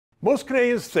Most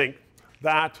Canadians think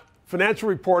that financial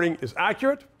reporting is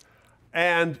accurate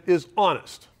and is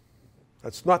honest.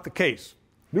 That's not the case.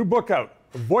 New book out,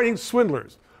 Avoiding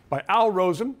Swindlers, by Al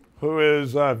Rosen, who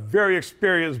is a very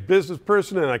experienced business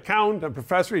person and accountant and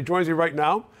professor. He joins me right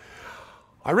now.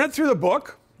 I read through the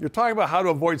book. You're talking about how to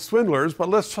avoid swindlers, but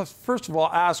let's just first of all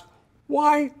ask,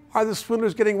 why are the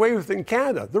swindlers getting away with it in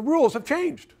Canada? The rules have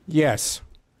changed. Yes.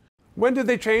 When did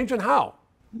they change and how?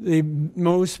 The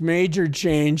most major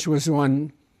change was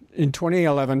one in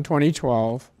 2011,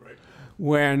 2012, right,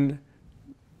 when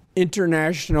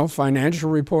international financial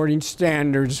reporting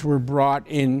standards were brought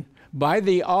in by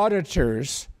the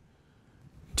auditors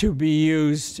to be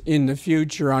used in the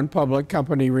future on public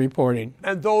company reporting.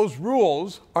 And those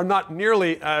rules are not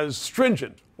nearly as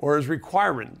stringent or as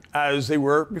requiring as they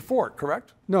were before,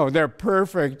 correct? No, they're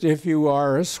perfect if you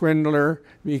are a swindler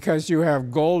because you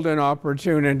have golden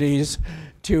opportunities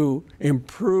to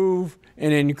improve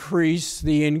and increase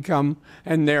the income,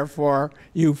 and therefore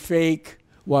you fake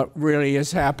what really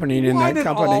is happening in that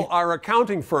company. Why did all our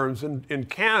accounting firms in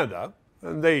Canada,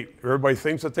 and everybody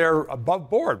thinks that they're above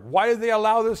board, why did they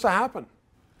allow this to happen?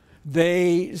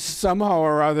 They somehow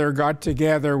or other got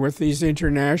together with these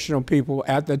international people,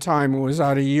 at the time it was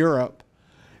out of Europe,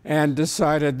 and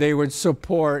decided they would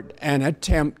support an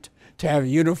attempt to have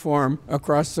uniform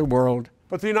across the world.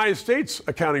 But the United States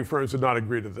accounting firms did not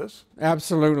agree to this.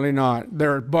 Absolutely not.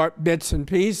 There are bits and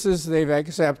pieces they've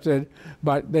accepted,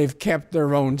 but they've kept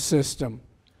their own system.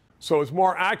 So it's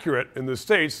more accurate in the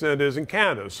States than it is in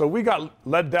Canada. So we got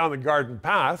led down the garden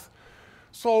path.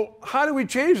 So how do we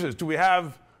change this? Do we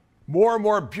have more and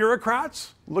more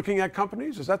bureaucrats looking at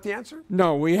companies? Is that the answer?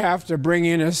 No, we have to bring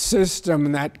in a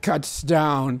system that cuts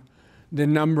down the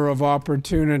number of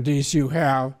opportunities you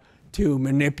have to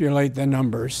manipulate the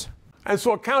numbers. And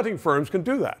so accounting firms can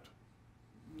do that.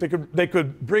 They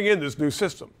could bring in this new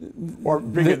system or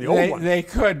bring in the old one. They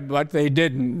could, but they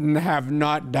didn't and have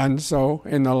not done so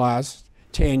in the last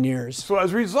 10 years. So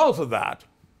as a result of that,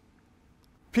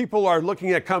 people are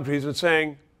looking at companies and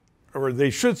saying, or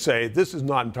they should say, this is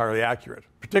not entirely accurate,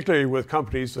 particularly with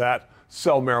companies that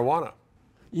sell marijuana.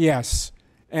 Yes,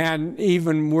 and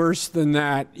even worse than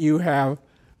that, you have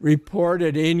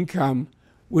reported income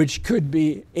which could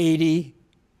be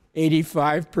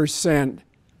 85%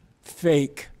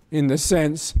 fake, in the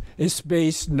sense it's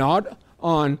based not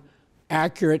on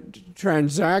accurate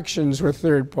transactions with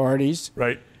third parties.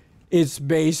 Right. It's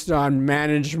based on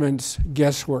management's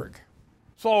guesswork.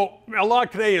 So a lot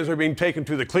of Canadians are being taken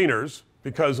to the cleaners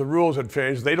because the rules have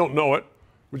changed. They don't know it,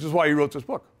 which is why you wrote this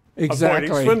book. Exactly.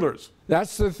 Avoiding Swindlers.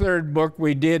 That's the third book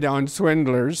we did on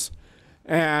swindlers.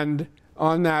 And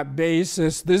on that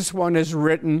basis, this one is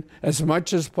written as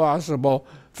much as possible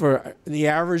for the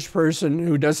average person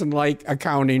who doesn't like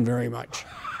accounting very much.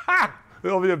 Ha!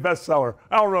 It'll be a bestseller.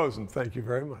 Al Rosen, thank you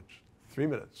very much. 3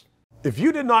 minutes. If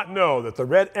you did not know that the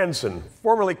red ensign,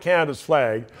 formerly Canada's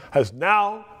flag, has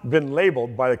now been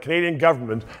labeled by the Canadian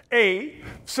government a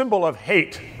symbol of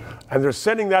hate, and they're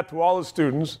sending that to all the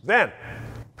students, then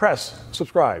press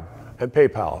subscribe and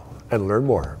PayPal and learn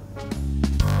more.